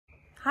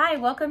Hi,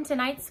 welcome to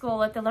night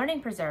school at the Learning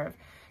Preserve.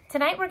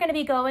 Tonight we're going to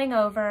be going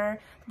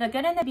over the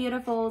Good and the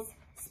Beautiful's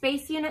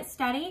Space Unit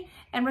Study,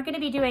 and we're going to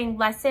be doing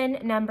lesson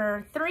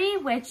number 3,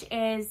 which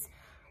is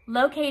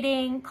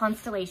locating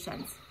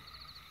constellations.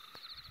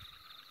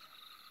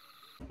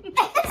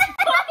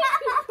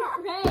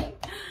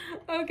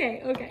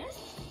 Okay.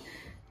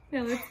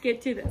 Now let's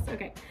get to this.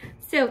 Okay.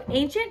 So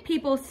ancient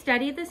people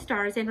studied the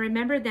stars and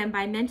remembered them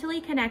by mentally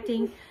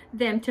connecting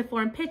them to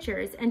form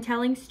pictures and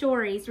telling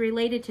stories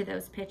related to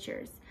those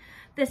pictures.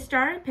 The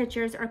star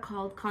pictures are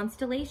called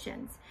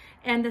constellations,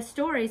 and the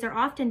stories are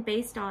often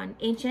based on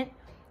ancient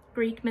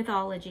Greek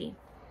mythology.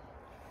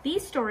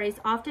 These stories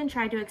often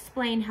try to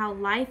explain how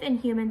life and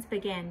humans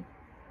begin,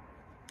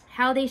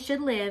 how they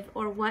should live,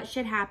 or what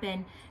should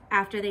happen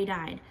after they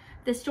died.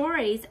 The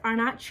stories are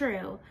not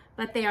true,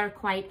 but they are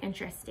quite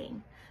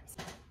interesting.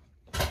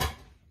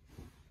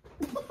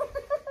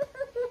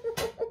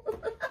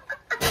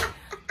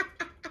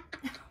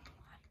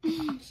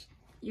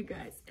 You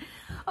guys.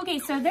 Okay,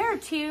 so there are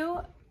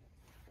 2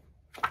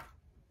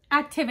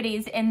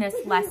 activities in this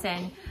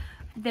lesson.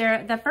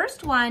 The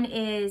first one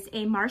is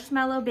a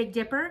marshmallow Big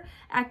Dipper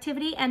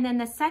activity, and then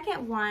the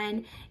second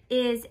one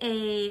is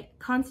a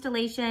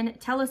constellation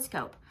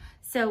telescope.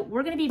 So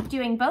we're going to be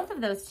doing both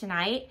of those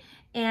tonight,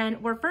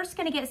 and we're first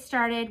going to get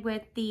started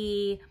with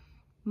the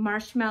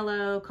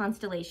marshmallow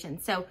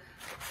constellation. So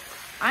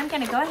I'm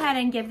going to go ahead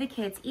and give the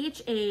kids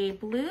each a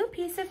blue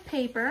piece of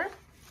paper.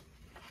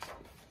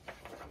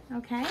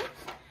 Okay,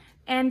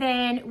 and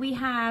then we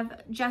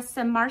have just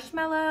some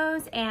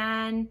marshmallows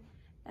and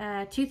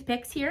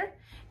toothpicks here,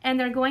 and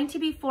they're going to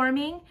be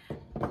forming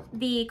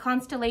the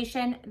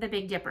constellation, the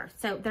Big Dipper.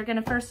 So they're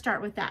gonna first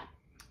start with that.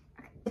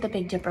 What the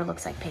Big Dipper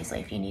looks like, Paisley,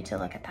 if you need to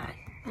look at that.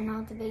 I know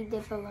what the Big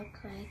Dipper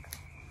looks like.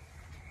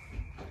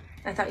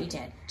 I thought you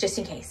did, just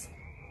in case.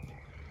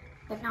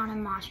 But not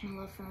in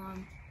marshmallow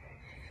form.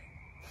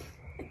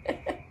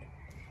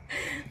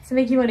 Does it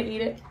make you want to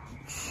eat it?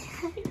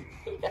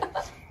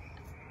 Yeah.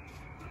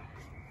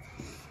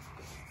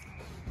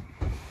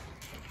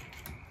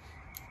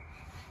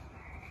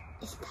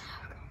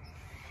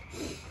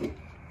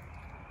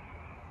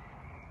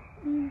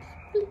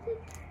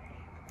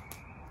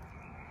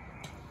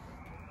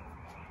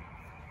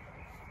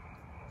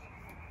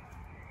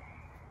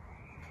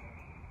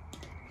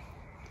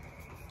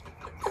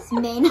 This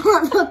may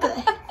not look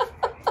good.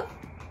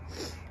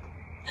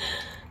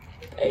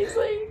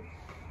 Paisley.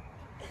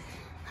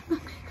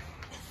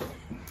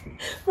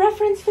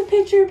 Reference the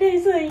picture,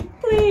 Paisley.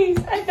 Please,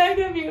 I beg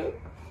of you.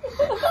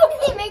 How did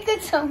they make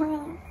it so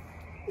wrong?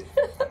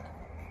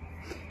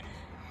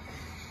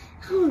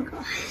 Oh my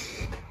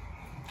gosh.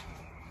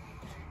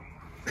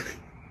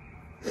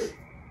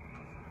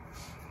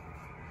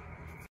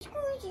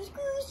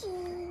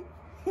 Squishy.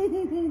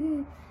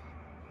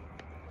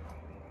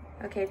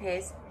 Okay,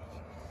 Paige.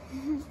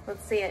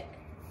 Let's see it.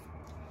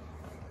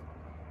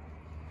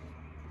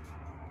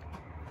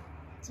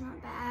 It's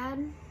not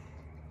bad.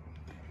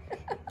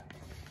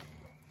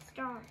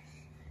 Stars.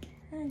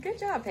 Good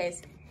job,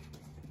 Paige.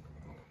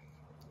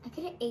 I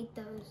could have ate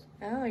those.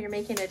 Oh, you're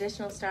making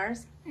additional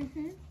stars?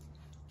 Mm-hmm.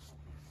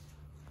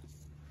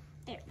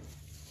 There.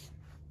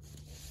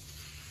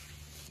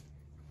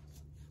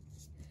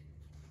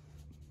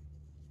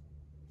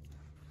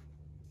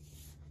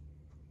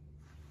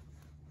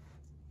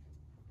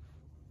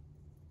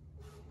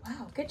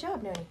 Wow, good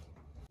job, Nonie.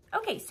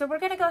 Okay, so we're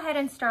gonna go ahead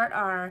and start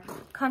our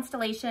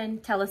constellation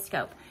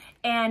telescope.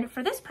 And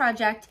for this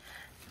project,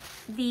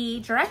 the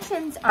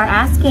directions are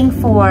asking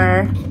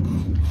for...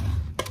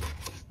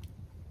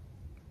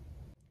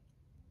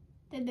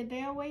 Did the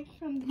bear wake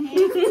from the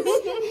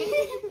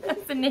neighbors?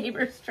 That's the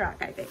neighbor's truck,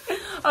 I think.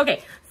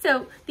 Okay,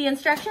 so the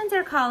instructions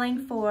are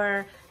calling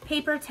for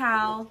paper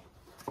towel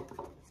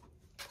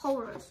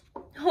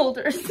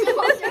Holders.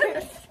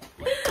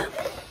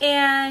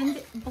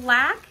 And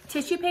black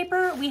tissue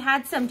paper. We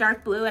had some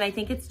dark blue, and I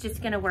think it's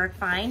just gonna work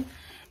fine.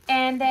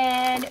 And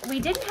then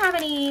we didn't have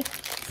any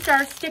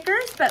star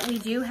stickers, but we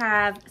do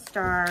have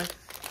star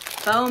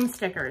foam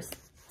stickers.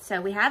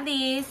 So we have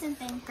these,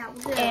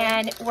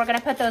 and we're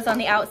gonna put those on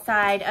the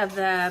outside of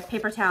the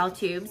paper towel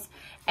tubes.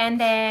 And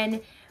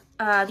then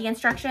the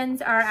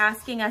instructions are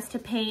asking us to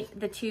paint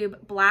the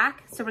tube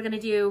black. So we're gonna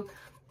do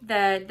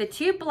the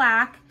tube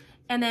black,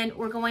 and then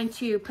we're going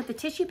to put the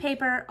tissue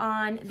paper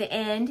on the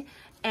end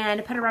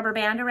and put a rubber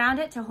band around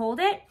it to hold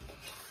it.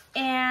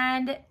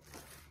 And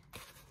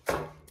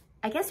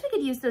I guess we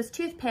could use those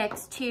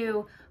toothpicks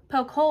to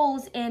poke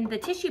holes in the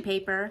tissue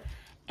paper,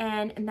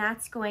 and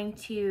that's going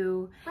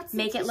to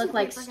make it look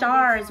like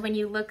stars when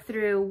you look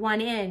through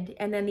one end,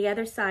 and then the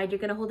other side you're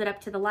gonna hold it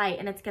up to the light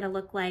and it's gonna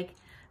look like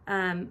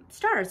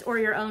stars or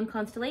your own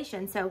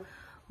constellation. So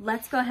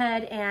let's go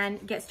ahead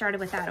and get started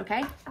with that,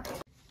 okay?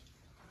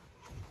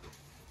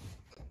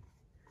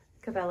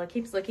 Cabela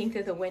keeps looking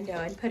through the window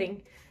and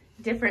putting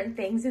different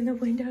things in the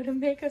window to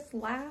make us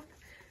laugh.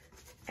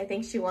 I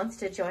think she wants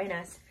to join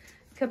us.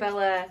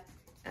 Cabela,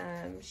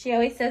 she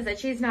always says that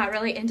she's not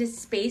really into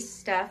space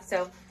stuff,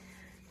 so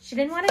she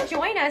didn't want to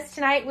join us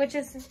tonight, which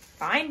is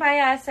fine by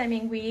us. I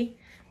mean, we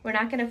We're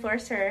not going to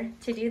force her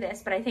to do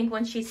this, but I think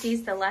once she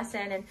sees the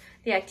lesson and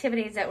the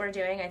activities that we're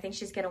doing, I think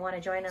she's going to want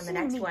to join on the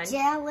next one.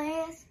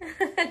 Jealous.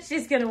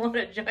 She's going to want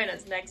to join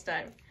us next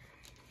time.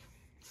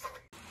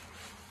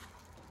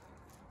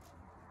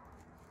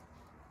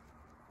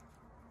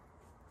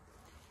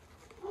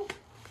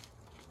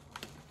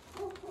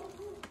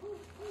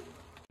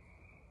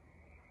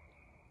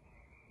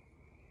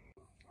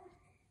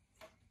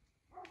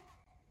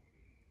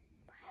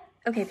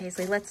 Okay,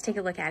 Paisley, let's take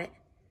a look at it.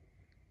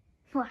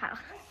 Wow.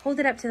 Hold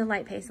it up to the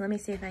light, Paisley. Let me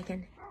see if I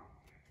can.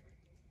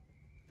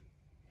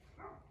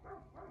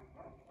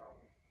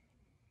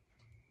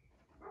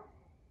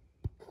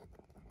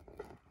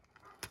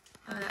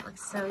 Oh, that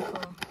looks so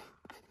cool.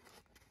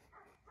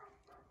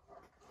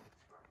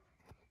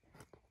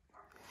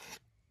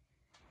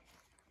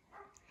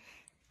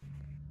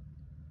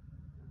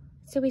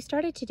 So we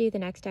started to do the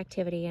next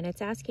activity, and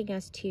it's asking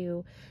us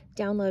to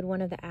download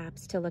one of the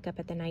apps to look up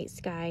at the night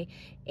sky.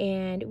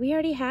 And we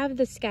already have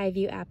the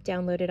Skyview app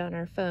downloaded on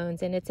our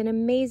phones, and it's an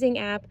amazing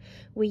app.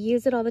 We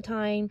use it all the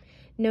time.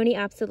 Nonie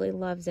absolutely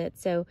loves it.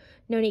 So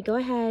Nonie, go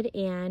ahead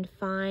and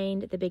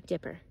find the Big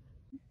Dipper.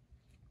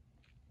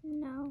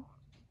 No.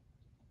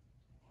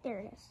 There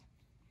it is.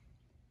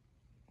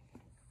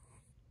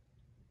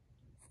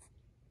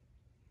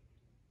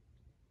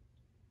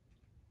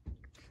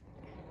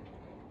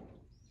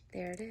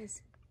 There it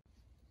is.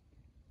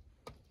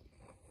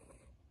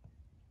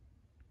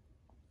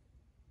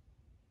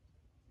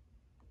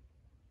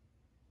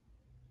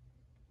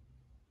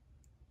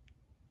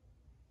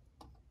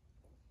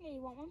 Hey,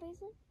 you want one,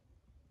 Paisley?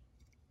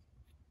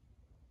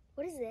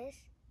 What is this?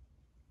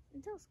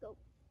 A telescope.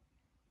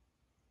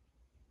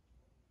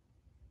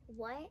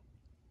 What?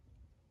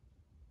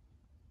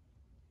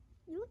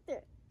 You look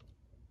there.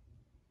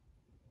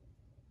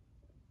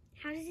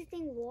 How does the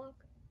thing walk?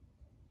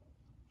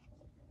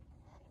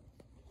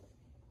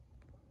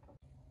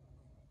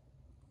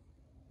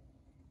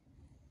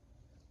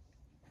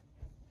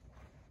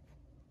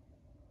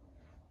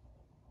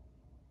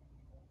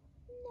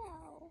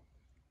 No.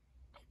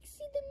 I can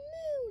see the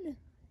moon.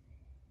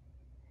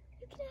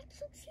 You can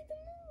actually see the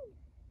moon.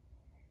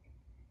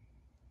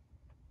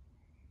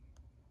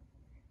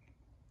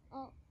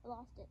 Oh, I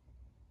lost it.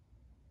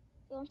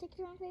 You want to take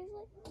it around,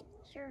 Paisley?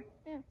 Sure.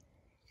 Yeah.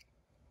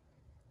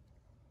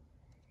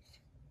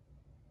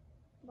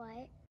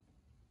 What?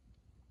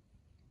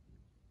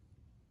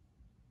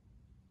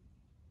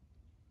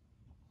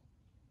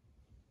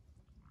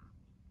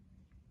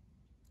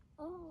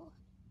 Oh,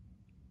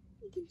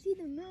 you can see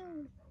the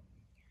moon.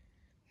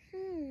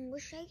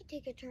 Wish I could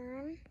take a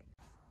turn.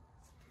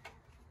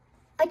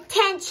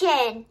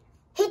 Attention!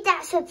 Hit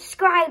that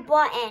subscribe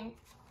button.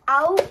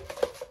 Out.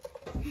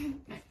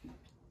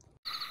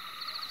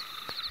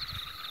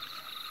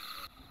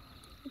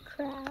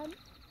 Crab.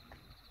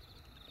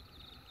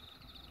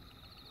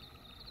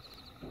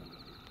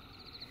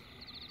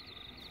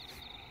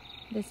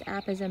 This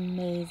app is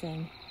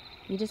amazing.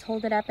 You just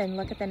hold it up and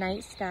look at the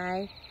night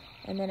sky,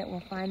 and then it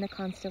will find the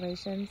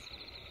constellations.